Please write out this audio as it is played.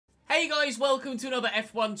Hey guys, welcome to another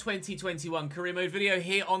F1 2021 career mode video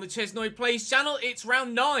here on the ChesnoidPlays channel. It's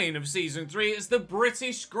round 9 of season 3. It's the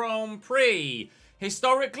British Grand Prix.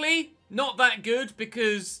 Historically, not that good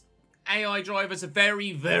because AI drivers are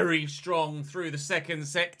very, very strong through the second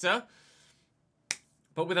sector.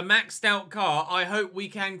 But with a maxed out car, I hope we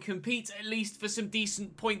can compete at least for some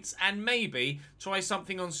decent points and maybe try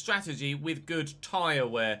something on strategy with good tyre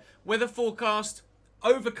wear. Weather forecast: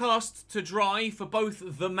 overcast to dry for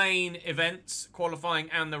both the main events, qualifying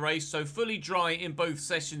and the race, so fully dry in both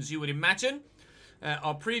sessions, you would imagine.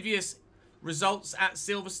 Our previous results at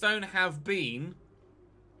Silverstone have been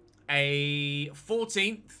a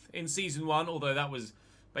 14th in season 1, although that was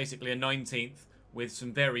basically a 19th with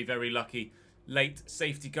some very, very lucky late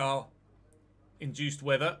safety car induced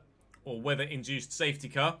weather, or weather induced safety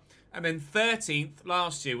car, and then 13th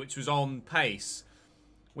last year, which was on pace.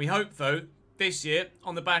 We hope though this year,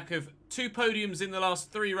 on the back of 2 podiums in the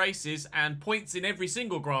last 3 races and points in every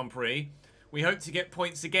single Grand Prix, we hope to get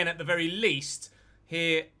points again at the very least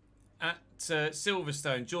here at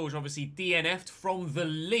Silverstone. George obviously DNF'd from the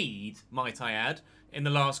lead, might I add, in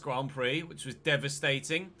the last Grand Prix, which was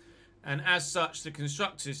devastating. And as such, the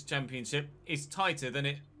Constructors' Championship is tighter than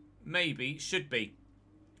it maybe should be.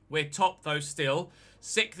 We're top though still,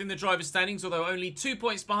 6th in the driver's standings, although only 2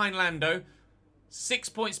 points behind Lando, 6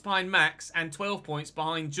 points behind Max and 12 points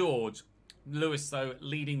behind George. Lewis, though,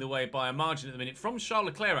 leading the way by a margin at the minute from Charles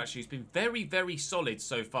Leclerc, actually, who's been very, very solid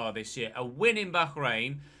so far this year. A win in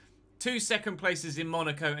Bahrain, 2 second places in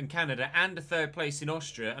Monaco and Canada, and a 3rd place in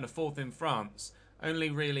Austria and a 4th in France. Only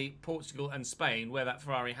really Portugal and Spain, where that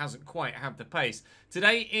Ferrari hasn't quite had the pace.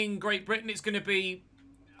 Today in Great Britain, it's going to be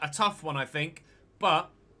a tough one, I think.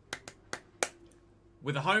 But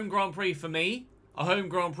with a home Grand Prix for me, a home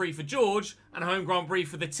Grand Prix for George, and a home Grand Prix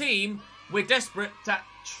for the team, we're desperate to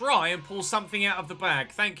try and pull something out of the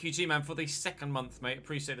bag. Thank you, G-Man, for the 2nd month, mate.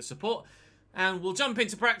 Appreciate the support. And we'll jump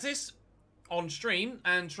into practice on stream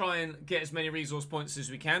and try and get as many resource points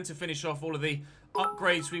as we can to finish off all of the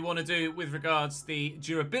upgrades we want to do with regards to the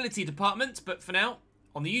durability department. But for now,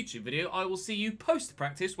 on the YouTube video, I will see you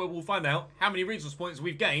post-practice, where we'll find out how many resource points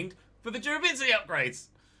we've gained for the durability upgrades.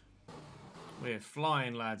 We're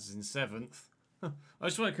flying, lads, in 7th. I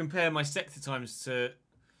just want to compare my sector times to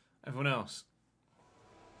everyone else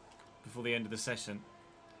before the end of the session.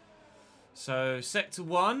 So, Sector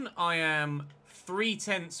 1, I am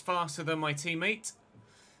 3/10 faster than my teammate.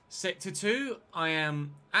 Sector 2, I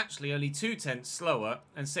am actually only 2/10 slower.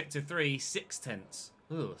 And Sector 3, 6/10.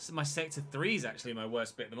 Ooh, so my Sector 3 is actually my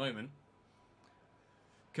worst bit at the moment.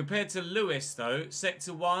 Compared to Lewis, though,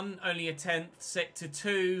 Sector 1, only a 10th. Sector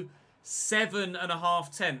 2,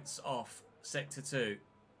 7.5 off Sector 2.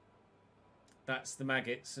 That's the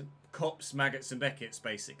maggots, cops, maggots and Beckett's,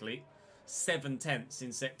 basically. 7/10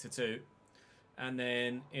 in Sector 2. And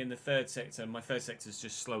then in the 3rd sector, my 3rd sector is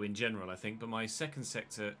just slow in general, I think. But my 2nd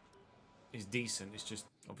sector is decent. It's just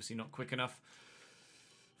obviously not quick enough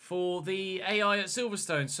for the AI at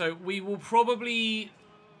Silverstone. So we will probably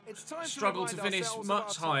struggle to finish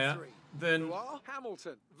much higher than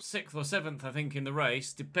 6th or 7th, I think, in the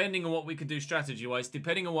race, depending on what we can do strategy-wise,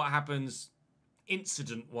 depending on what happens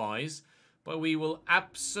incident-wise. But we will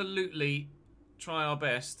absolutely try our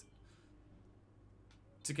best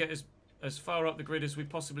to get as far up the grid as we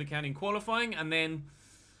possibly can in qualifying, and then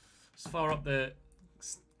as far up the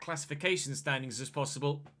classification standings as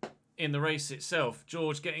possible in the race itself.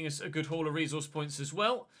 George getting us a good haul of resource points as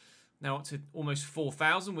well. Now up to almost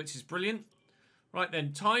 4,000, which is brilliant. Right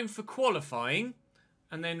then, time for qualifying.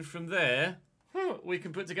 And then from there, we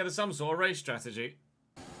can put together some sort of race strategy.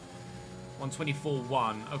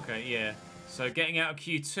 124.1. Okay, yeah. So getting out of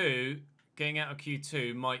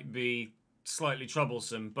Q2 might be slightly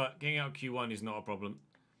troublesome, but getting out of Q1 is not a problem.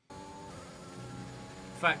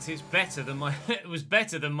 In fact, it's better than my it was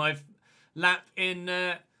better than my lap in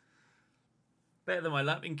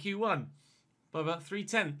Q1 by about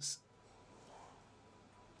 3/10.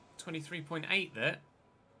 23.8 there.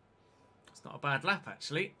 It's not a bad lap,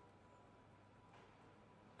 actually.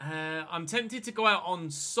 I'm tempted to go out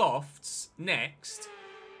on softs next,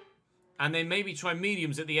 and then maybe try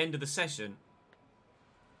mediums at the end of the session.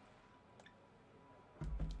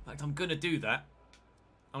 In fact, I'm going to do that.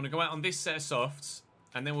 I'm going to go out on this set of softs,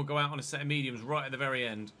 and then we'll go out on a set of mediums right at the very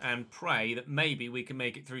end, and pray that maybe we can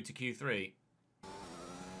make it through to Q3.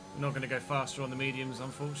 We're not going to go faster on the mediums,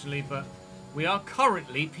 unfortunately, but we are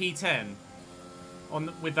currently P10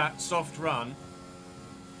 with that soft run.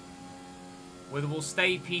 Whether we'll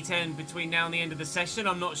stay P10 between now and the end of the session,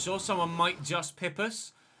 I'm not sure. Someone might just pip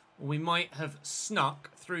us. Or we might have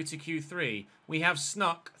snuck through to Q3. We have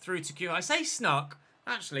snuck through to Q... I say snuck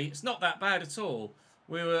Actually, it's not that bad at all.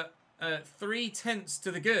 We were 3/10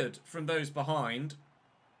 to the good from those behind.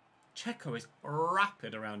 Checo is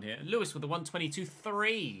rapid around here. And Lewis with a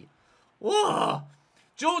 1:22.3. Whoa!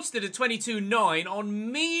 George did a 22.9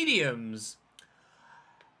 on mediums.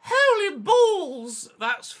 Holy balls!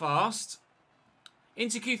 That's fast.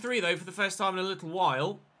 Into Q3, though, for the first time in a little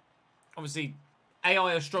while. Obviously,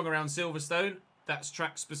 AI are strong around Silverstone. That's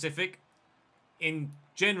track specific. In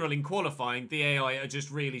general, in qualifying, the AI are just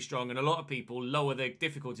really strong, and a lot of people lower their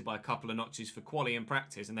difficulty by a couple of notches for quali and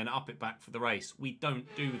practice and then up it back for the race. We don't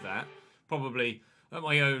do that. Probably at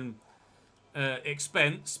my own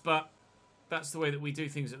expense, but that's the way that we do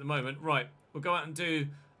things at the moment. Right, we'll go out and do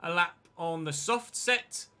a lap on the soft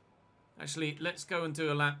set. Actually, let's go and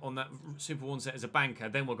do a lap on that Super 1 set as a banker.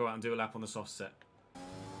 Then we'll go out and do a lap on the soft set.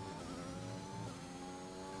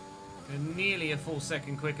 Nearly a full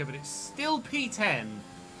second quicker, but it's still P10.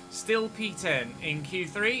 Still P10 in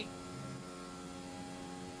Q3.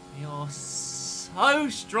 We are so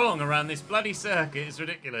strong around this bloody circuit. It's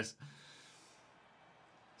ridiculous.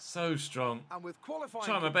 So strong. And with qualifying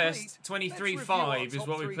trying my best. 23.5 is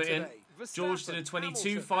what we put in. George did a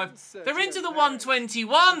 22.5. They're into the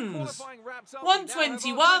 121s.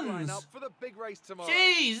 121s.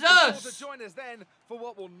 Jesus.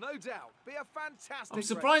 I'm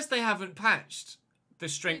surprised they haven't patched the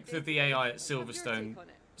strength of the AI at Silverstone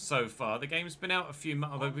so far. The game's been out a few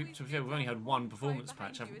months, although we've only had one performance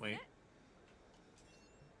patch, haven't we?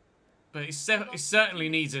 But it certainly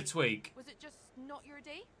needs a tweak. Was it just not your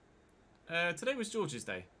day? Today was George's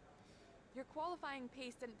day. Your qualifying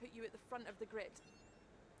pace didn't put you at the front of the grid.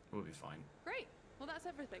 We'll be fine. Great. Well, that's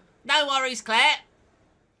everything. No worries, Claire.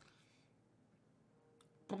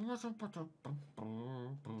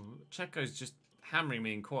 Checo's just hammering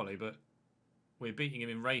me in quali, but we're beating him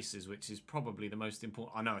in races, which is probably the most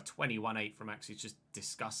important. I know, a 21.8 from Max is just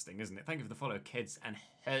disgusting, isn't it? Thank you for the follow, Kids and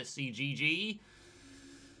HercyGG.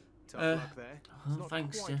 Tough luck there. It's not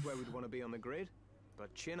thanks, quite Jeff. where we'd want to be on the grid,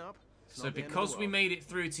 but chin up. So because we made it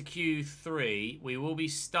through to Q3, we will be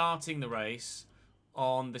starting the race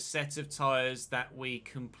on the set of tyres that we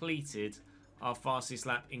completed our fastest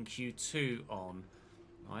lap in Q2 on.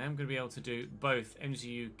 I am going to be able to do both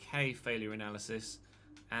MGU-K failure analysis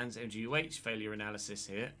and MGU-H failure analysis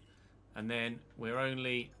here. And then we're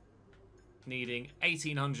only needing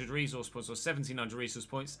 1,800 resource points or 1,700 resource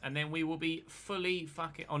points, and then we will be fully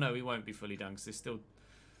fucking... Oh no, we won't be fully done because there's still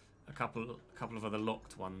a couple of other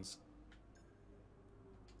locked ones.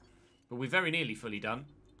 But we're very nearly fully done.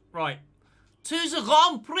 Right. To the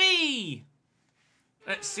Grand Prix!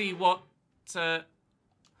 Let's see what...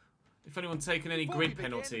 if anyone's taken any grid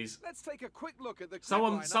penalties. Let's take a quick look at the some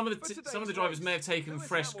of the drivers may have taken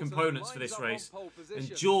fresh components for this race,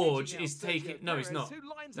 and George is taking... No, he's not.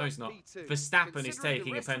 No, he's not. Verstappen is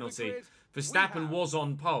taking a penalty. Verstappen was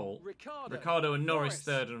on pole. Ricciardo and Norris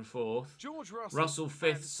 3rd and 4th. Russell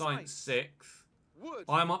 5th, Sainz 6th.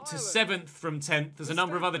 I'm up to 7th from 10th. There's a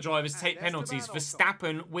number of other drivers take penalties.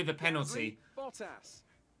 Verstappen with a penalty.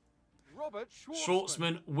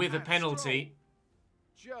 Schwartzman with a penalty.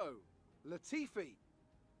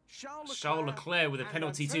 Charles Leclerc with a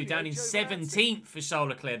penalty too, down in 17th for Charles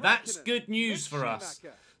Leclerc. That's good news for us.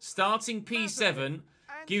 Starting P7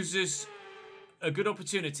 gives us a good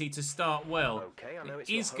opportunity to start well.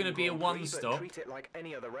 It is going to be a one-stop.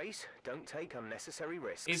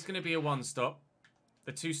 It's going to be a one-stop.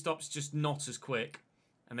 The two stops just not as quick.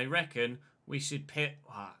 And they reckon we should pit...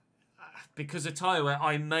 because of tyre wear,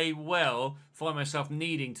 I may well find myself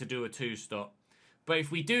needing to do a two-stop. But if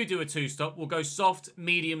we do a two-stop, we'll go soft,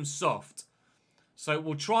 medium, soft. So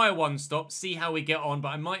we'll try a one-stop, see how we get on, but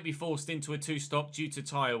I might be forced into a two-stop due to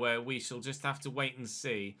tyre wear. We shall just have to wait and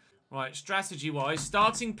see. Right, strategy-wise,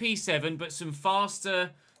 starting P7, but some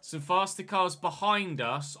faster cars behind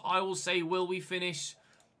us. I will say, will we finish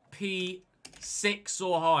P6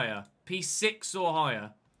 or higher? P6 or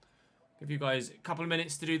higher. Give you guys a couple of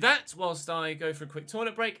minutes to do that whilst I go for a quick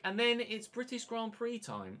toilet break, and then it's British Grand Prix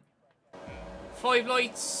time. 5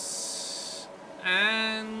 lights,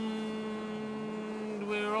 and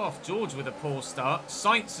we're off. George with a poor start.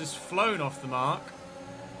 Sainz has flown off the mark.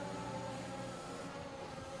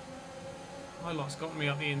 Hilot's got me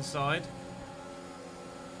up the inside.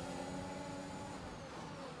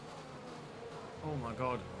 Oh my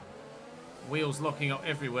god. Wheels locking up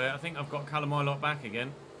everywhere. I think I've got Callum Hilot back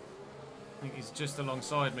again. I think he's just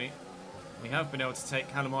alongside me. We have been able to take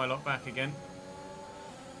Callum Hilot back again.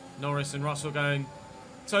 Norris and Russell going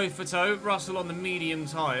toe for toe. Russell on the medium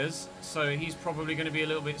tyres, so he's probably going to be a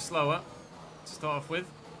little bit slower to start off with.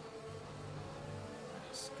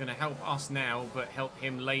 Let's going to help us now, but help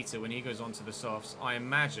him later when he goes on to the softs. I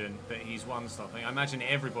imagine that he's one-stopping. I imagine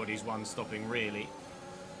everybody's one-stopping, really.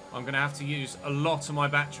 I'm going to have to use a lot of my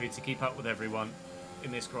battery to keep up with everyone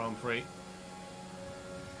in this Grand Prix.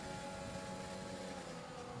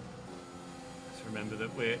 Let's remember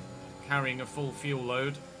that we're carrying a full fuel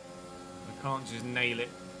load. I can't just nail it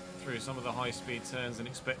through some of the high-speed turns and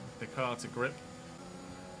expect the car to grip.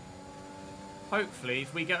 Hopefully,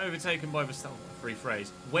 if we get overtaken by Verstappen, rephrase,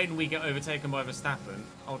 when we get overtaken by Verstappen,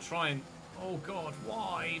 I'll try and, oh god,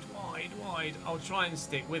 wide. I'll try and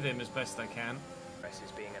stick with him as best I can.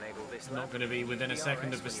 I'm not going to be within a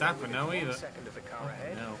second of Verstappen now either. Oh,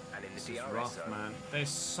 no, this is rough, man. They're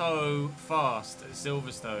so fast at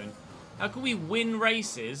Silverstone. How can we win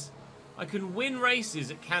races? I can win races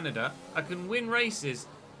at Canada. I can win races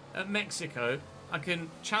at Mexico. I can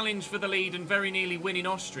challenge for the lead and very nearly win in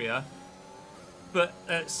Austria. But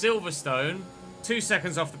at Silverstone, 2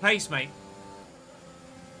 seconds off the pace, mate.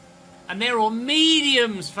 And they're all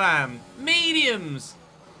mediums, fam. Mediums.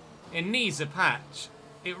 It needs a patch.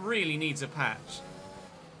 It really needs a patch.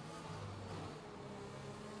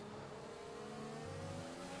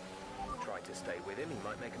 Try to stay with him. He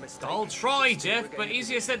might make a mistake. I'll try, Jeff, but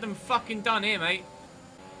easier said than fucking done here, mate.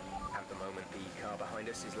 At the moment, the car behind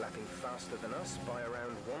us is lapping faster than us by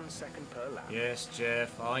around 1 second per lap. Yes,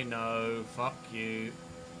 Jeff, I know. Fuck you.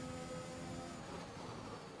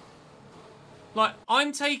 Like,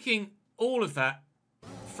 I'm taking all of that.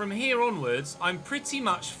 From here onwards, I'm pretty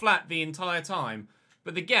much flat the entire time.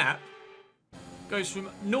 But the gap goes from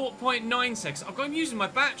 0.9 seconds. I'm using my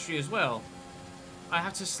battery as well. I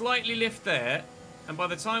have to slightly lift there. And by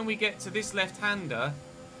the time we get to this left-hander,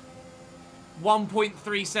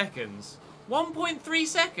 1.3 seconds. 1.3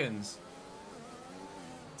 seconds.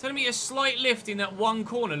 Telling me a slight lift in that one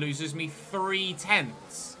corner loses me 3/10.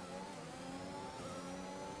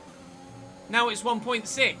 Now it's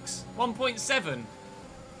 1.6, 1.7.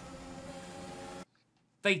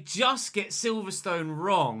 They just get Silverstone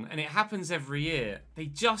wrong, and it happens every year. They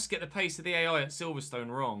just get the pace of the AI at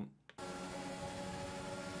Silverstone wrong.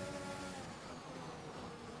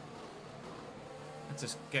 I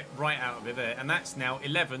just get right out of it there, and that's now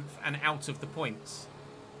 11th and out of the points.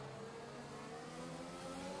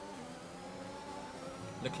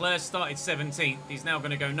 Leclerc started 17th. He's now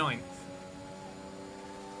going to go 9th.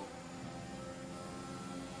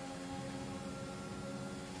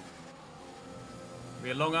 It's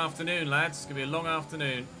going to be a long afternoon, lads. It's going to be a long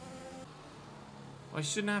afternoon. I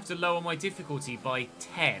shouldn't have to lower my difficulty by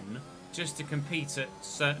 10 just to compete at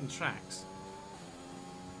certain tracks.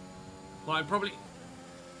 Like, probably...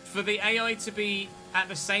 For the AI to be at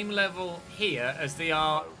the same level here as they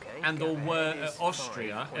are and or were at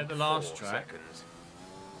Austria at the last track,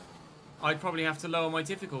 I'd probably have to lower my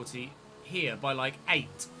difficulty here by like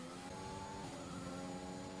 8.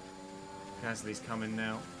 Gasly's coming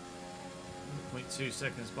now. 0.2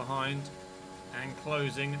 seconds behind and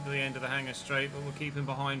closing at the end of the hangar straight, but we'll keep him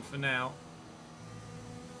behind for now.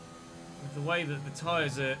 With the way that the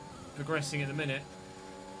tyres are progressing at the minute,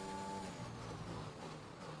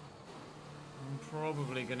 I'm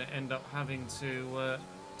probably going to end up having to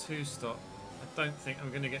two-stop. I don't think I'm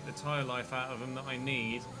going to get the tyre life out of them that I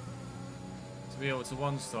need to be able to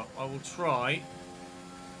one-stop. I will try,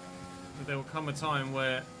 but there will come a time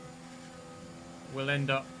where we'll end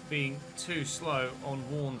up being too slow on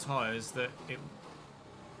worn tyres that it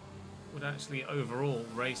would actually overall,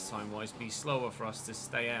 race time-wise, be slower for us to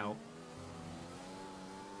stay out.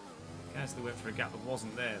 Gasly went for a gap that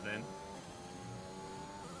wasn't there then.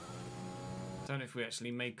 Don't know if we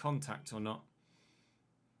actually made contact or not.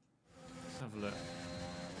 Let's have a look.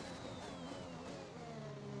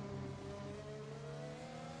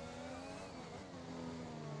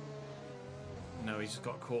 No, he just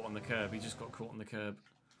got caught on the curb. He just got caught on the curb.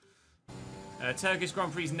 Turkish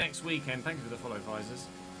Grand Prix next weekend. Thank you for the follow, Visors.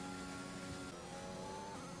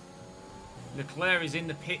 Leclerc is in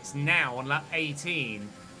the pits now on lap 18.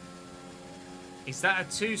 Is that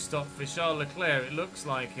a two-stop for Charles Leclerc? It looks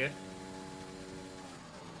like it.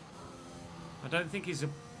 I don't think he's a...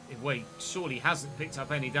 Wait, surely hasn't picked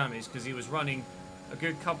up any damage because he was running a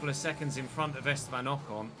good couple of seconds in front of Esteban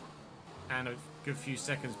Ocon and a good few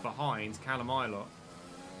seconds behind Callum Ilott.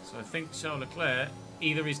 So I think Charles Leclerc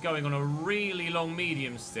either is going on a really long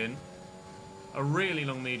medium stint, or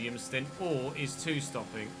is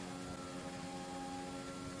two-stopping.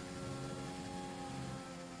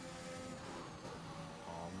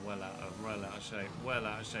 Oh, well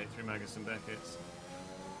out of shape through Magus and Beckett's.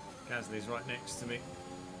 Gasly's right next to me.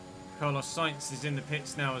 Carlos Sainz is in the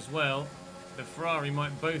pits now as well. The Ferrari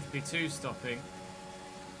might both be two-stopping.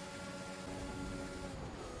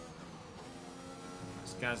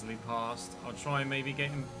 Gasly past. I'll try and maybe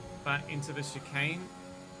get him back into the chicane.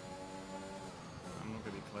 I'm not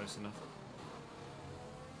going to be close enough.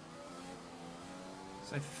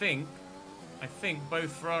 So I think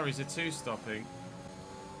both Ferraris are two-stopping.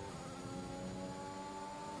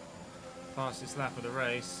 Fastest lap of the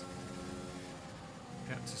race.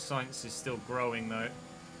 Gap to Sainz is still growing though.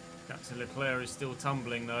 Gap to Leclerc is still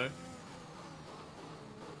tumbling though.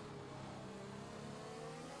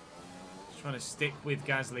 Just trying to stick with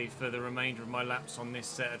Gasly for the remainder of my laps on this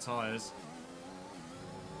set of tyres.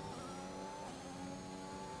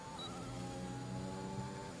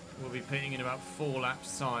 We'll be pitting in about 4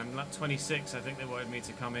 laps time. Lap 26 I think they wanted me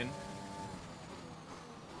to come in.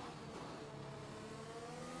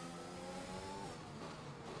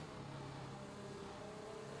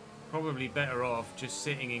 Probably better off just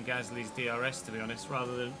sitting in Gasly's DRS, to be honest,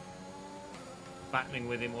 rather than battling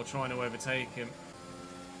with him or trying to overtake him.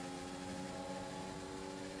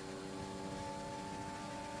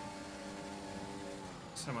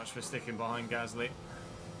 So much for sticking behind Gasly.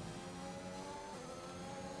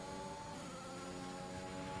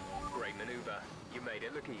 Great maneuver. You made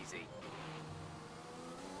it look easy.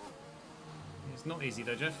 It's not easy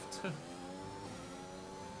though, Jeff.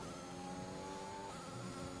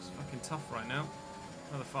 Tough right now.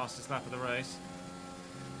 Another fastest lap of the race.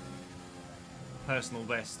 Personal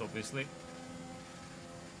best, obviously.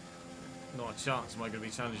 Not a chance am I going to be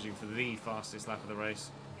challenging for the fastest lap of the race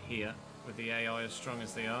here, with the AI as strong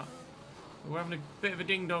as they are. We're having a bit of a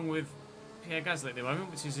ding-dong with Pierre Gasly at the moment,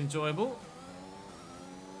 which is enjoyable.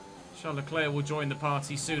 Charles Leclerc will join the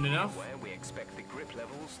party soon enough. Where we expect the grip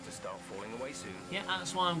levels to start falling away soon. Yeah,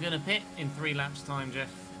 that's why I'm going to pit in 3 laps time,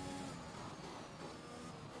 Jeff.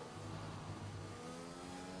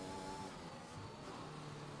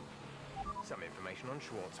 Some information on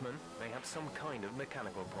Schwartzman. They have some kind of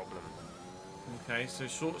mechanical problem. Okay, so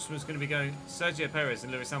Schwartzman's going to be going. Sergio Perez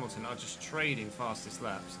and Lewis Hamilton are just trading fastest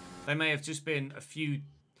laps. They may have just been a few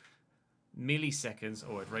milliseconds,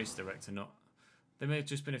 or race director not. They may have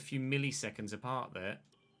just been a few milliseconds apart there.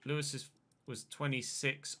 Lewis was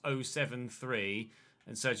 26.073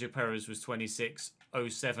 and Sergio Perez was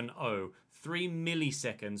 26.070. 3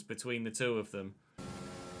 milliseconds between the two of them.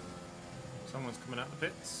 Someone's coming out the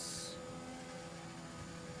pits.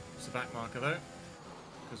 It's a back marker though,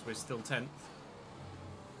 because we're still 10th. It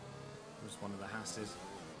was one of the Hasses.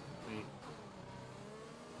 The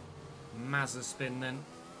Mazza spin then.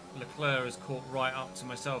 Leclerc has caught right up to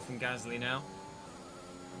myself and Gasly now.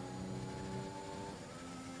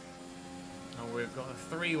 And we've got a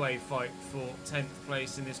 3-way fight for 10th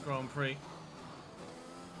place in this Grand Prix.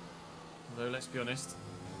 Although, let's be honest,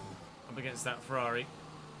 up against that Ferrari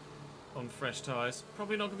on fresh tyres,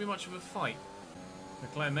 probably not going to be much of a fight.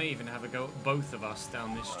 Leclerc may even have a go at both of us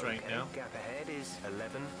down this straight now. Gap ahead is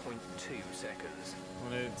 11.2 seconds.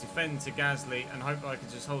 I'm going to defend to Gasly and hope I can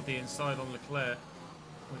just hold the inside on Leclerc,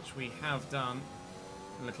 which we have done.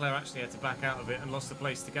 And Leclerc actually had to back out of it and lost the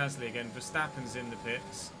place to Gasly again. Verstappen's in the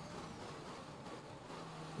pits.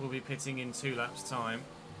 We'll be pitting in 2 laps time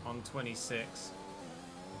on 26.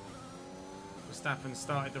 Verstappen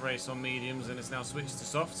started the race on mediums and has now switched to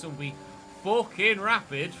softs. So we'll be fucking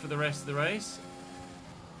rapid for the rest of the race.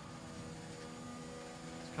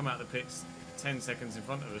 Come out of the pits 10 seconds in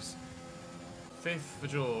front of us. 5th for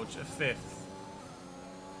George, a 5th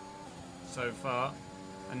so far.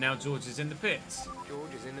 And now George is in the pits.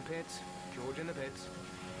 George is in the pits. George in the pits.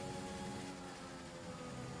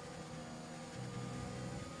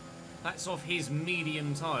 That's off his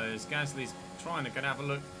medium tyres. Gasly's trying to have a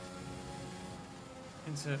look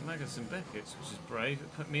into Magnussen Beckett's, which is brave.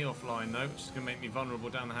 It put me offline though, which is going to make me vulnerable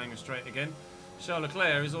down the hanger straight again. Charles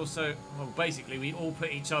Leclerc is also, well, basically we all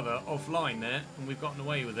put each other offline there and we've gotten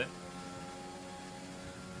away with it.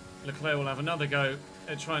 Leclerc will have another go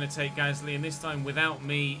at trying to take Gasly, and this time without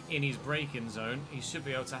me in his braking zone. He should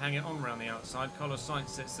be able to hang it on around the outside. Carlos Sainz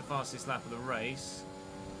sets the fastest lap of the race.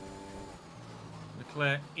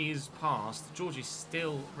 Leclerc is past. George is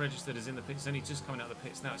still registered as in the pits, only just coming out of the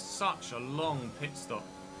pits now. It's such a long pit stop.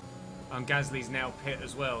 And Gasly's now pit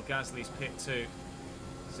as well. Gasly's pit too.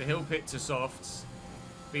 So he'll pit to softs,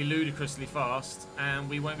 be ludicrously fast, and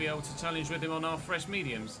we won't be able to challenge with him on our fresh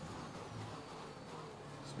mediums.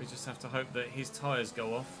 So we just have to hope that his tyres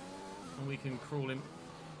go off and we can claw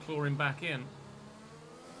him back in.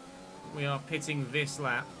 We are pitting this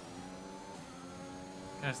lap.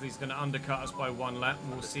 Gasly's going to undercut us by 1 lap,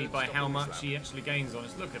 and we'll see by how much he actually gains on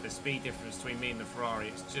us. Look at the speed difference between me and the Ferrari.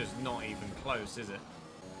 It's just not even close, is it?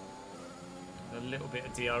 A little bit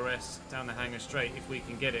of DRS down the hanger straight, if we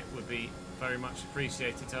can get it, would be very much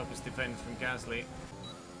appreciated to help us defend from Gasly.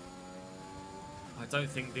 I don't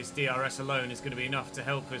think this DRS alone is going to be enough to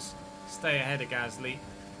help us stay ahead of Gasly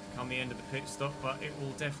come the end of the pit stop, but it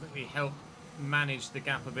will definitely help manage the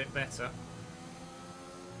gap a bit better.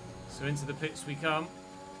 So into the pits we come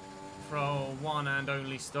for our one and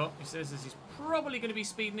only stop. He says this is probably going to be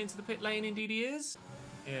speeding into the pit lane. Indeed he is.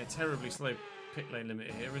 Yeah, terribly slow pit lane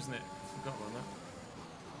limit here, isn't it? Forgot about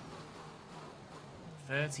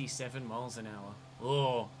that. 37 miles an hour.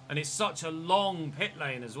 Oh, and it's such a long pit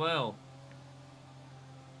lane as well.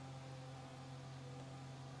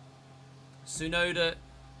 Tsunoda,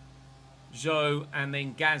 Zhou, and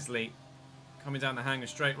then Gasly coming down the hangar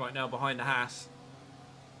straight right now behind the Haas.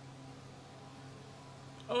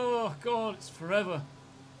 Oh, God, it's forever.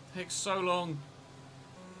 Takes so long.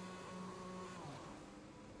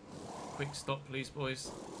 Quick stop, please,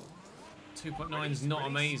 boys. 2.9 is not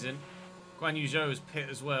amazing. Guan Yu Zhou is pit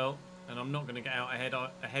as well, and I'm not going to get out ahead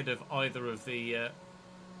of either of the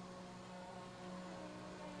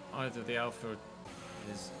Alpha.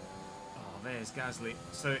 There's Gasly.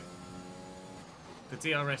 So the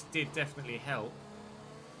DRS did definitely help.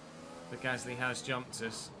 But Gasly has jumped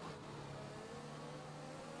us.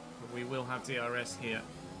 But we will have DRS here.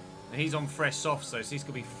 And he's on fresh softs though, so he's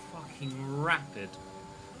going to be fucking rapid.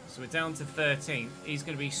 So we're down to 13th. He's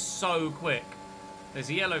going to be so quick. There's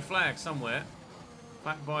a yellow flag somewhere.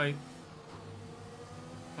 Back by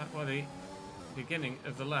the beginning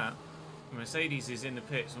of the lap. Mercedes is in the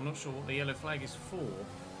pits. I'm not sure what the yellow flag is for.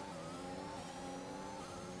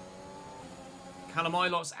 Callum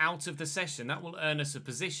Ilot's out of the session. That will earn us a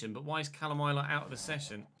position, but why is Callum Ilot out of the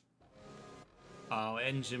session? Oh,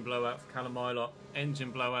 engine blowout for Callum Ilot.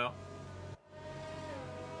 Engine blowout.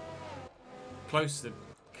 Close to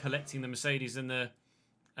collecting the Mercedes and the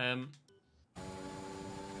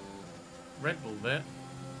Red Bull there.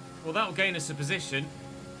 Well, that will gain us a position,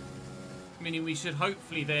 meaning we should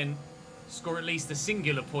hopefully then score at least a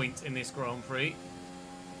singular point in this Grand Prix.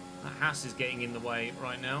 That Haas is getting in the way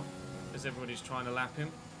right now, as everybody's trying to lap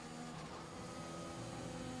him.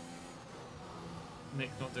 Nick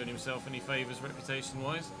not doing himself any favours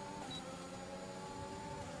reputation-wise.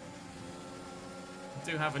 I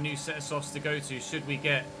do have a new set of softs to go to should we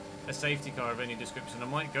get a safety car of any description. I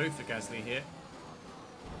might go for Gasly here.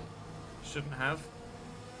 Shouldn't have.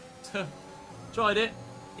 Tried it.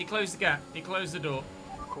 He closed the gap. He closed the door.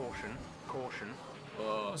 Caution, caution.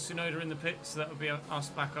 Oh, Tsunoda in the pit, so that would be us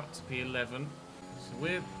back up to P11. So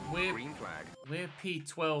we're Green flag. We're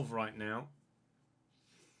P12 right now.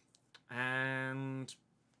 And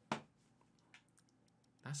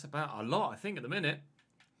that's about a lot, I think, at the minute.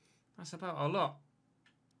 That's about a lot.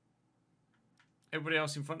 Everybody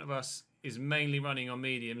else in front of us is mainly running on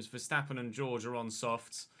mediums. Verstappen and George are on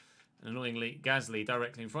softs. And annoyingly, Gasly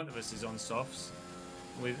directly in front of us is on softs.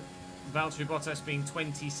 With Valtteri Bottas being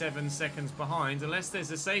 27 seconds behind. Unless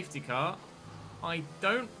there's a safety car, I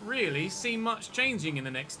don't really see much changing in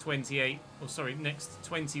the next next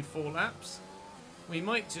 24 laps. We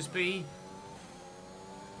might just be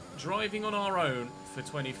driving on our own for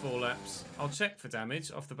 24 laps. I'll check for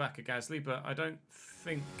damage off the back of Gasly, but I don't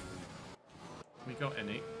think we got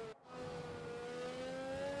any.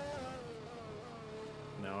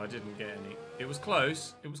 No, I didn't get any. It was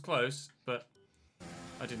close, but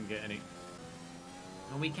I didn't get any.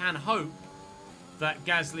 And we can hope that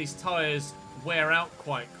Gasly's tyres wear out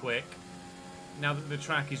quite quick now that the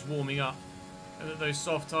track is warming up, and that those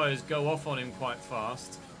soft tyres go off on him quite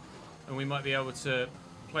fast, and we might be able to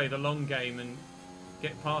play the long game and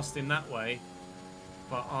get past him that way.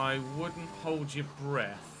 But I wouldn't hold your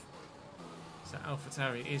breath. So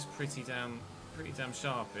AlphaTauri is pretty damn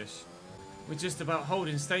sharpish. We're just about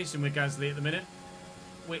holding station with Gasly at the minute,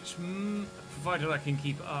 which, provided I can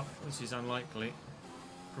keep it up, which is unlikely,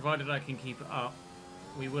 provided I can keep it up,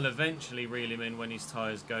 we will eventually reel him in when his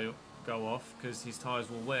tyres go off, because his tyres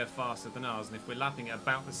will wear faster than ours, and if we're lapping at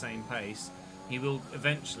about the same pace, he will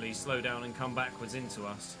eventually slow down and come backwards into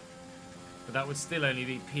us. But that would still only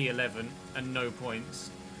be P11 and no points.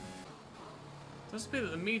 It does appear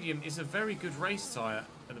that the medium is a very good race tyre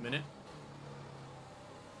at the minute.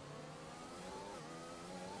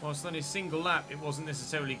 Whilst on his single lap it wasn't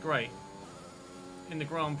necessarily great, in the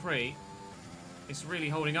Grand Prix it's really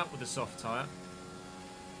holding up with the soft tyre.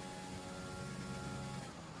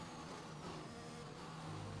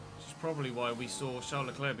 Which is probably why we saw Charles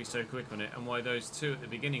Leclerc be so quick on it, and why those two at the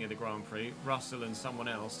beginning of the Grand Prix, Russell and someone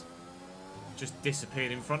else, just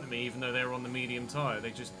disappeared in front of me even though they were on the medium tyre. They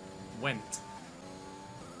just went.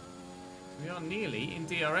 We are nearly in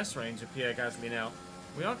DRS range of Pierre Gasly now.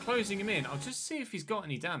 We are closing him in. I'll just see if he's got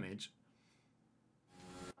any damage.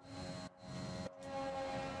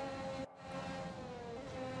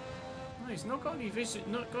 he's not got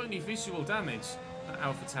any visual damage at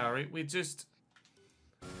AlphaTauri. We're just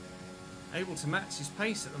able to match his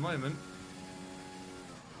pace at the moment.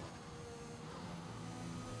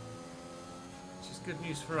 Which is good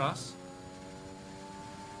news for us.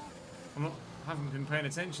 Haven't been paying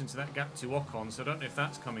attention to that gap to Ocon, so I don't know if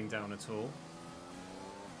that's coming down at all.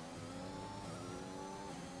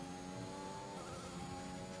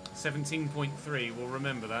 $17.3, we'll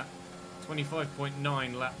remember that.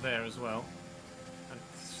 25.9 lap there as well. And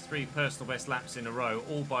 3 personal best laps in a row,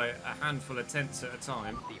 all by a handful of tenths at a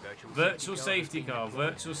time. Virtual safety car,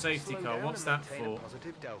 virtual safety car, what's that for?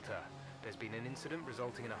 There's been an incident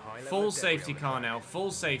resulting in a high level full safety car now,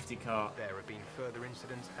 full safety car. There have been further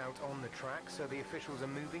incidents out on the track, so the officials are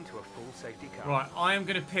moving to a full safety car. Right, I am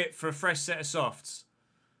going to pit for a fresh set of softs.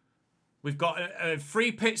 We've got a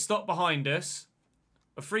free pit stop behind us.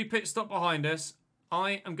 A free pit stop behind us.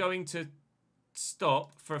 I am going to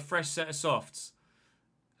stop for a fresh set of softs.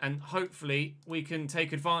 And hopefully we can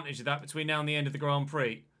take advantage of that between now and the end of the Grand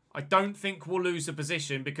Prix. I don't think we'll lose a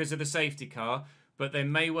position because of the safety car, but there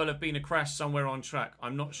may well have been a crash somewhere on track.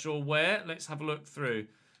 I'm not sure where. Let's have a look through.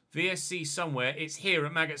 VSC somewhere. It's here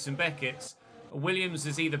at Maggots and Beckett's. Williams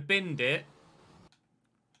has either binned it.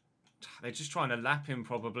 They're just trying to lap him,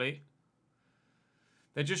 probably.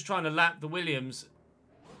 They're just trying to lap the Williams.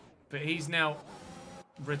 But he's now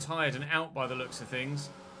retired and out by the looks of things.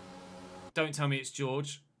 Don't tell me it's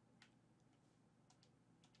George.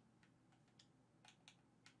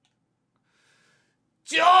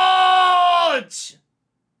 George!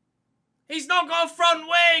 He's not got a front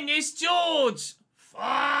wing. It's George.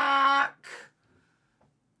 Fuck.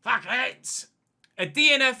 Fuck it. A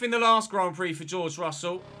DNF in the last Grand Prix for George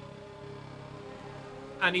Russell.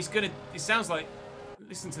 And he's going to... It sounds like...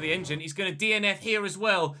 Listen to the engine. He's going to DNF here as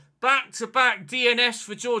well. Back-to-back DNFs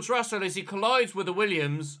for George Russell as he collides with the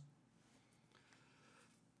Williams.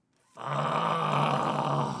 Right.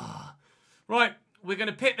 We're going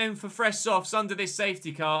to pit them for fresh softs under this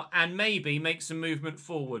safety car and maybe make some movement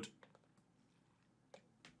forward.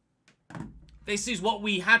 This is what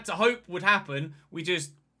we had to hope would happen. We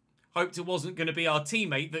just hoped it wasn't going to be our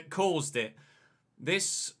teammate that caused it.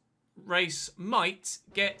 This race might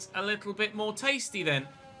get a little bit more tasty then.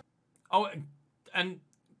 Oh, and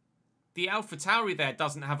the AlphaTauri there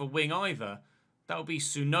doesn't have a wing either. That'll be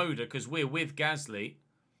Tsunoda because we're with Gasly.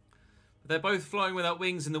 They're both flying without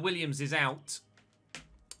wings and the Williams is out.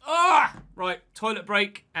 Ah! Right, toilet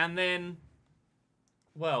break and then,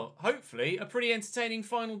 well, hopefully a pretty entertaining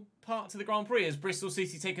final part to the Grand Prix as Bristol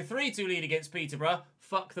City take a 3-2 lead against Peterborough.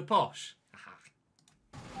 Fuck the posh.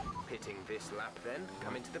 Pitting this lap then,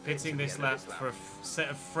 come into the pits Pitting this lap for a set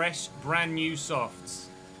of fresh, brand new softs.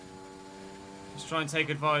 Let's try and take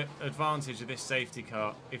advantage of this safety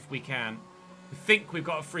car if we can. We think we've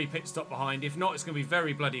got a free pit stop behind. If not, it's going to be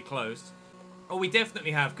very bloody close. Oh, we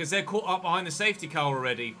definitely have, because they're caught up behind the safety car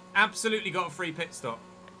already. Absolutely got a free pit stop.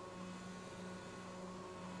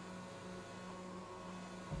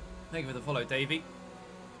 Thank you for the follow, Davey.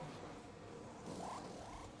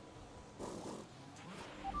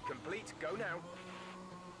 Complete, go now.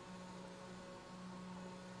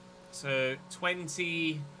 So,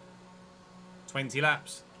 20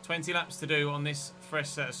 laps. 20 laps to do on this fresh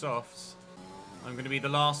set of softs. I'm going to be the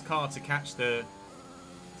last car to catch the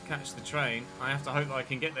train. I have to hope that I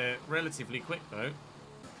can get there relatively quick though.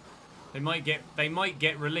 They might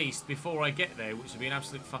get released before I get there, which would be an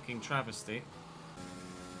absolute fucking travesty.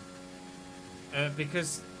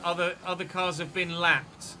 Because other cars have been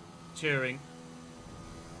lapped, cheering.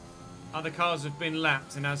 Other cars have been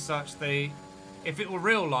lapped, and as such, if it were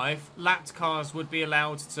real life, lapped cars would be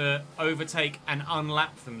allowed to overtake and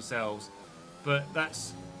unlap themselves. But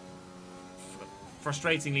that's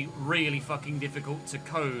frustratingly really fucking difficult to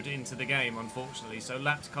code into the game, unfortunately. So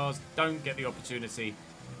lapped cars don't get the opportunity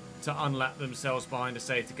to unlap themselves behind a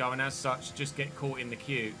safety car, and as such, just get caught in the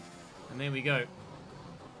queue. And there we go.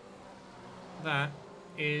 That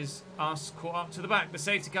is us caught up to the back. The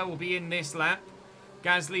safety car will be in this lap.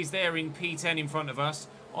 Gasly's there in P10 in front of us,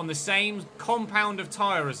 on the same compound of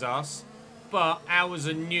tyre as us, but ours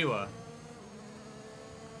are newer.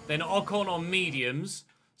 Then Ocon on mediums,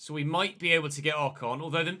 so we might be able to get Ocon.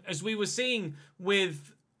 Although, as we were seeing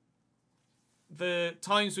with the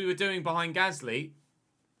times we were doing behind Gasly,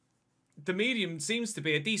 the medium seems to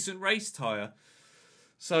be a decent race tyre.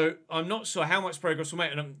 So I'm not sure how much progress we'll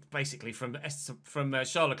make. And basically, from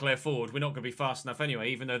Charles Leclerc forward, we're not going to be fast enough anyway,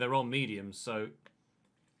 even though they're on mediums. So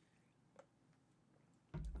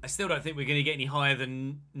I still don't think we're going to get any higher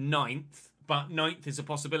than 9th, but 9th is a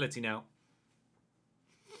possibility now.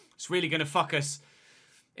 It's really going to fuck us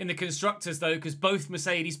in the Constructors, though, because both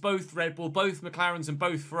Mercedes, both Red Bull, both McLarens and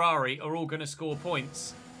both Ferrari are all going to score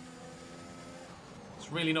points.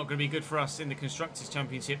 It's really not going to be good for us in the Constructors'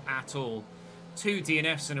 Championship at all. 2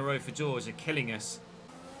 DNFs in a row for George are killing us.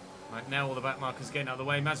 Right, now all the back markers getting out of the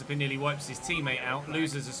way. Mazepin nearly wipes his teammate out,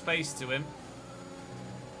 loses a space to him.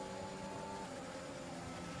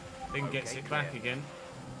 Then gets it back again.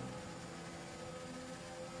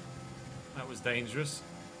 That was dangerous.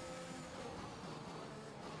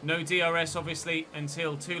 No DRS, obviously,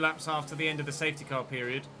 until 2 laps after the end of the safety car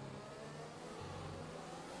period.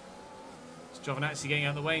 It's Giovinazzi getting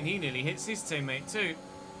out of the way, and he nearly hits his teammate too.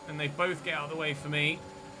 And they both get out of the way for me.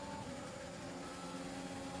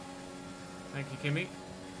 Thank you, Kimi.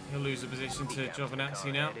 He'll lose a position to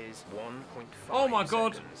Giovinazzi now. Oh my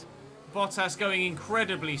god! Bottas going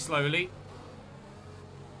incredibly slowly.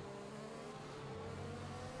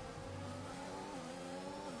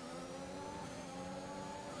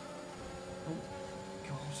 Oh,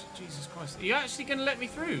 God, Jesus Christ. Are you actually going to let me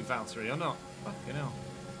through, Valtteri, or not? Fucking hell.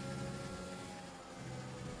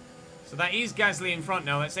 So that is Gasly in front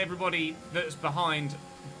now. That's everybody that's behind,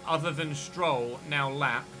 other than Stroll, now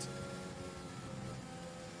lapped.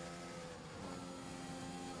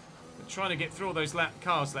 But trying to get through all those lapped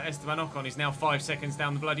cars that Esteban Ocon is now 5 seconds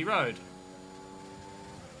down the bloody road.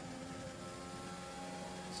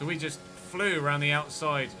 So we just flew around the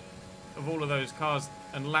outside of all of those cars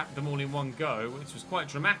and lapped them all in one go, which was quite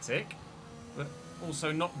dramatic, but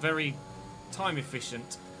also not very time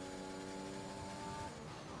efficient.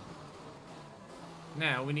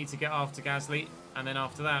 Now we need to get after Gasly, and then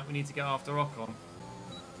after that we need to get after Ocon.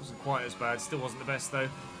 Wasn't quite as bad, still wasn't the best though.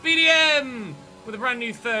 BDM with a brand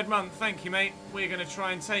new 3rd month, thank you mate. We're going to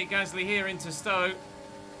try and take Gasly here into Stowe. He's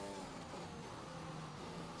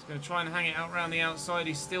going to try and hang it out around the outside,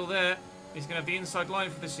 he's still there. He's going to have the inside line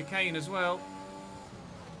for the chicane as well.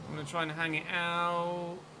 I'm going to try and hang it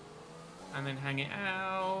out, and then hang it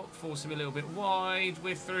out, force him a little bit wide.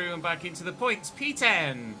 We're through and back into the points.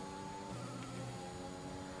 P10!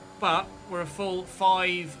 But we're a full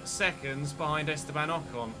 5 seconds behind Esteban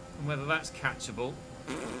Ocon. And whether that's catchable,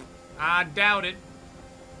 I doubt it.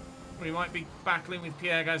 We might be battling with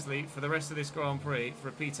Pierre Gasly for the rest of this Grand Prix for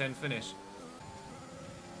a P10 finish.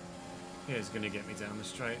 He's going to get me down the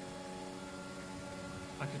straight.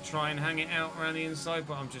 I could try and hang it out around the inside,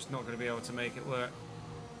 but I'm just not going to be able to make it work.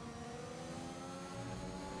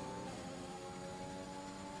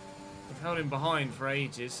 I've held him behind for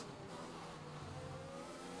ages.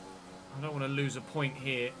 I don't want to lose a point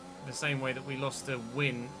here the same way that we lost a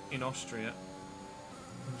win in Austria.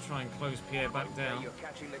 I'll try and close Pierre back down. You're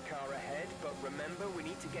catching the car ahead, but remember we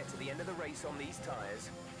need to get to the end of the race on these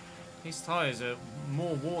tyres. His tyres are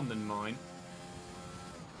more worn than mine.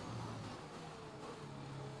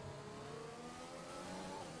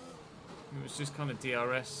 It was just kind of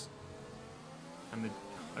DRS and the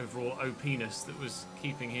overall OP-ness that was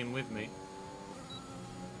keeping him with me.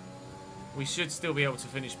 We should still be able to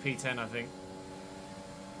finish P10, I think.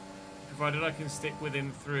 Provided I can stick with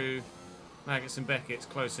him through Maggots and Beckett's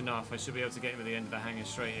close enough, I should be able to get him at the end of the hanger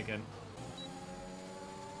straight again.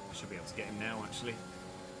 I should be able to get him now, actually.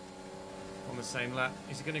 On the same lap.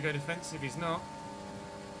 Is he going to go defensive? He's not.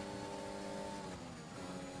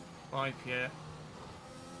 Bye, Pierre.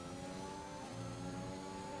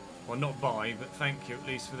 Well, not bye, but thank you at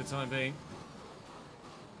least for the time being.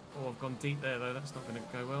 Oh, I've gone deep there, though. That's not going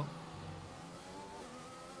to go well.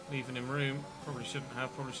 Leaving him room. Probably shouldn't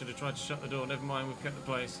have. Probably should have tried to shut the door. Never mind, we've kept the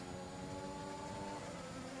place.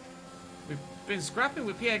 We've been scrapping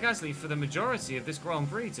with Pierre Gasly for the majority of this Grand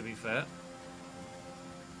Prix, to be fair.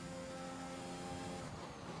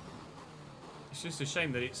 It's just a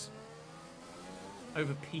shame that it's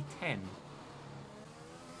over P10.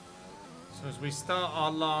 So as we start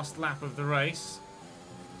our last lap of the race,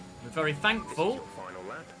 we're very thankful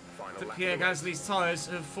that Pierre Gasly's tyres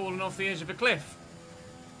have fallen off the edge of a cliff.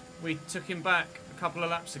 We took him back a couple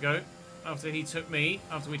of laps ago, after he took me,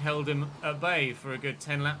 after we'd held him at bay for a good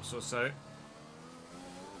 10 laps or so.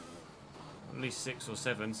 At least 6 or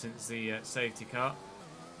 7 since the safety car.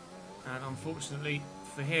 And unfortunately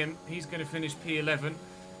for him, he's going to finish P11.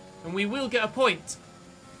 And we will get a point.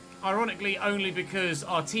 Ironically, only because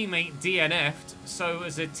our teammate DNF'd, so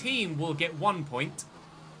as a team we'll get 1 point.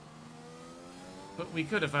 But we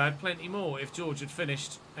could have had plenty more if George had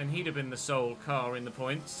finished and he'd have been the sole car in the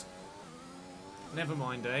points. Never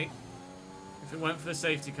mind, eh? If it weren't for the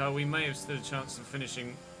safety car, we may have stood a chance of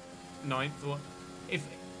finishing 9th. Or if,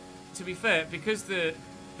 to be fair, because the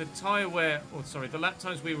tyre wear, or sorry, the lap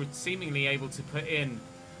times we were seemingly able to put in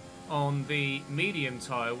on the medium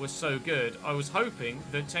tyre was so good, I was hoping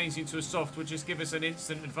that changing to a soft would just give us an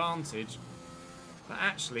instant advantage. But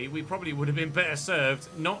actually, we probably would have been better served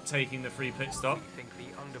not taking the free pit stop.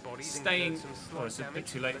 Staying... Oh, it's a bit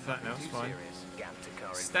too late for that now, it's fine.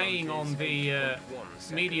 Staying on the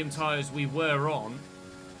medium tyres we were on,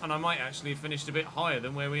 and I might actually have finished a bit higher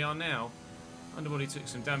than where we are now. Underbody took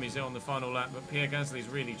some damage there on the final lap, but Pierre Gasly's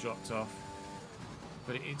really dropped off.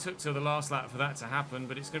 But it took till the last lap for that to happen.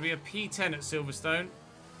 But it's going to be a P10 at Silverstone,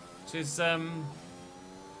 which is, well,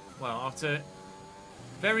 after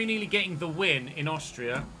very nearly getting the win in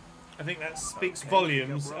Austria, I think that speaks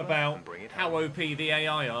volumes about how OP the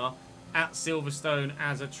AI are at Silverstone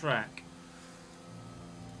as a track.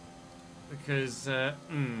 Because,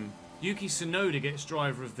 Yuki Tsunoda gets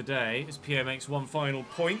driver of the day as Pierre makes one final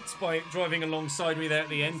point by driving alongside me there at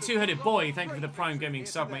the end. Two-headed boy, thank you for the Prime Gaming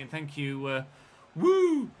sub, mate, and thank you,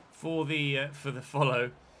 for the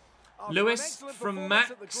follow. Lewis from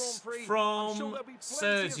Max from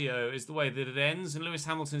Sergio is the way that it ends, and Lewis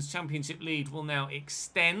Hamilton's championship lead will now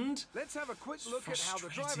extend. Let's have a quick look at how the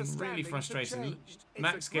frustrating, really frustrating.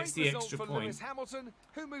 Max gets the extra point.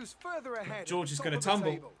 George is going to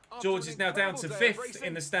tumble. George is now down to 5th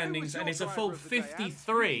in the standings, and it's a full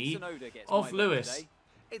 53 off Lewis.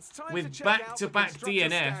 With back-to-back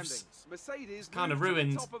DNFs, kind of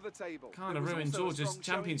ruined George's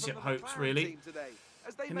championship hopes, really.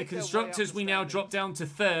 In the Constructors, we now drop down to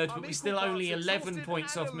 3rd, but we're still only 11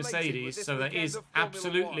 points off Mercedes, so that is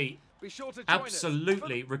absolutely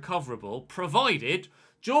recoverable, provided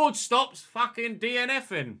George stops fucking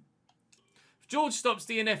DNFing. If George stops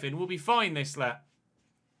DNFing, we'll be fine this lap.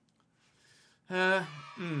 Yeah,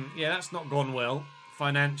 that's not gone well,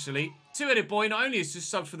 financially. Two-headed boy not only has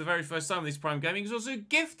just subbed for the very first time with this Prime Gaming, he's also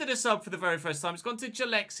gifted a sub for the very first time. It's gone to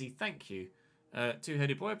Jalexi. Thank you.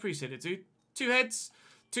 Two-headed boy, I appreciate it, dude. 2 heads,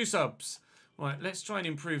 2 subs. Right, let's try and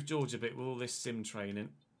improve George a bit with all this sim training.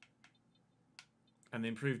 And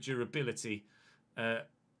improve durability.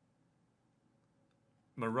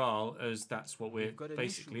 Morale, as that's what we're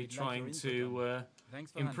basically trying to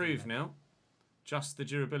improve now. Just the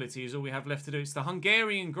durability is all we have left to do. It's the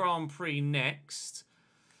Hungarian Grand Prix next.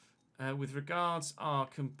 With regards our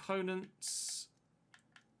components,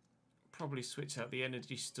 probably switch out the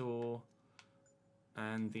energy store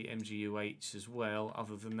and the MGUH as well.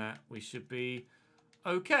 Other than that, we should be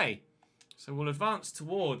okay. So we'll advance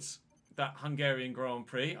towards that Hungarian Grand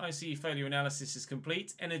Prix. ICE failure analysis is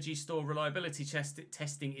complete. Energy store reliability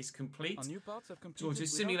testing is complete.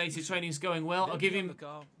 George's simulated training is going well. I'll give him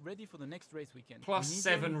 +7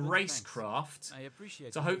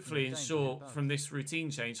 racecraft to hopefully ensure from this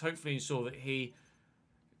routine change, hopefully ensure that he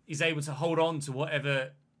is able to hold on to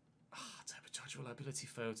whatever turbocharger reliability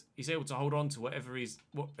failed. He's able to hold on to whatever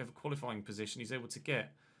qualifying position he's able to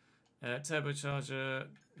get. Turbocharger,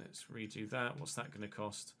 let's redo that. What's that going to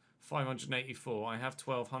cost? 584. I have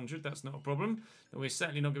 1200. That's not a problem. But we're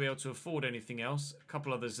certainly not going to be able to afford anything else. A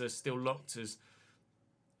couple others are still locked as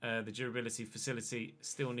the durability facility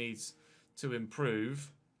still needs to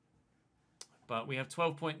improve. But we have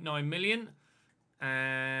 12.9 million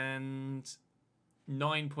and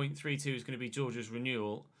 9.32 is going to be George's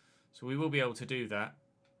renewal. So we will be able to do that.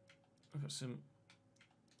 I've got some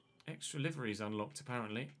extra liveries unlocked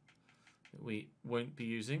apparently that we won't be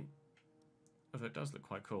using. Although it does look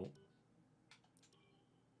quite cool.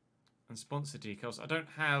 And sponsor decals. I don't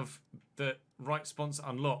have the right sponsor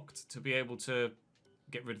unlocked to be able to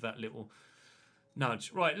get rid of that little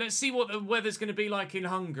nudge. Right, let's see what the weather's going to be like in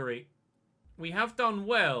Hungary. We have done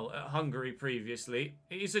well at Hungary previously.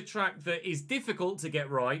 It is a track that is difficult to get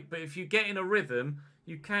right, but if you get in a rhythm,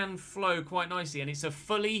 you can flow quite nicely. And it's a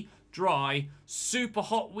fully dry, super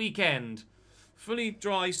hot weekend. Fully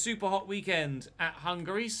dry, super hot weekend at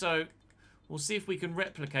Hungary, so we'll see if we can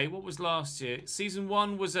replicate what was last year. Season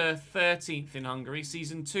 1 was a 13th in Hungary.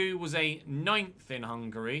 Season 2 was a 9th in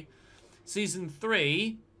Hungary. Season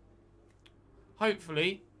 3,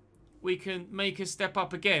 hopefully, we can make a step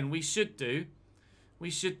up again. We should do. We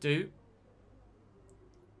should do.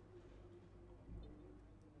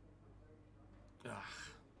 Ugh.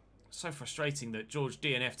 So frustrating that George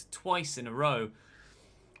DNF'd twice in a row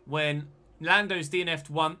when Lando's DNF'd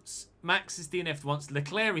once, Max is DNF'd once,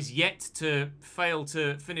 Leclerc is yet to fail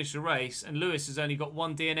to finish a race, and Lewis has only got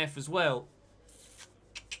 1 DNF as well.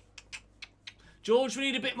 George, we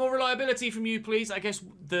need a bit more reliability from you, please. I guess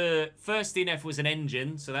the first DNF was an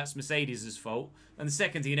engine, so that's Mercedes' fault. And the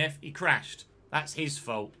second DNF, he crashed. That's his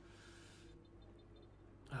fault.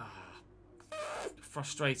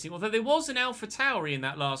 Frustrating. Although there was an AlphaTauri in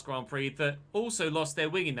that last Grand Prix that also lost their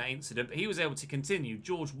wing in that incident, but he was able to continue.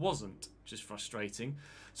 George wasn't. just frustrating.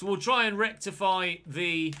 So we'll try and rectify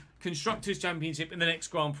the Constructors' Championship in the next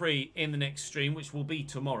Grand Prix in the next stream, which will be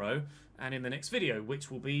tomorrow, and in the next video, which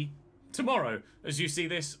will be tomorrow, as you see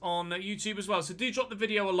this on YouTube as well. So do drop the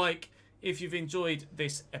video a like if you've enjoyed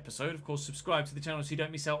this episode. Of course, subscribe to the channel so you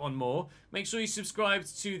don't miss out on more. Make sure you subscribe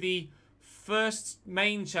to the first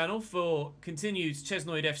main channel for continued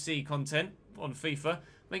Chesnoid FC content on FIFA.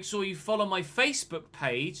 Make sure you follow my Facebook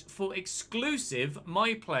page for exclusive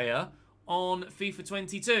My Player on FIFA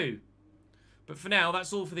 22. But for now,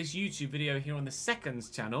 that's all for this YouTube video here on the Seconds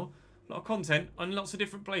channel. A lot of content on lots of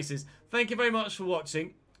different places. Thank you very much for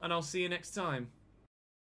watching, and I'll see you next time.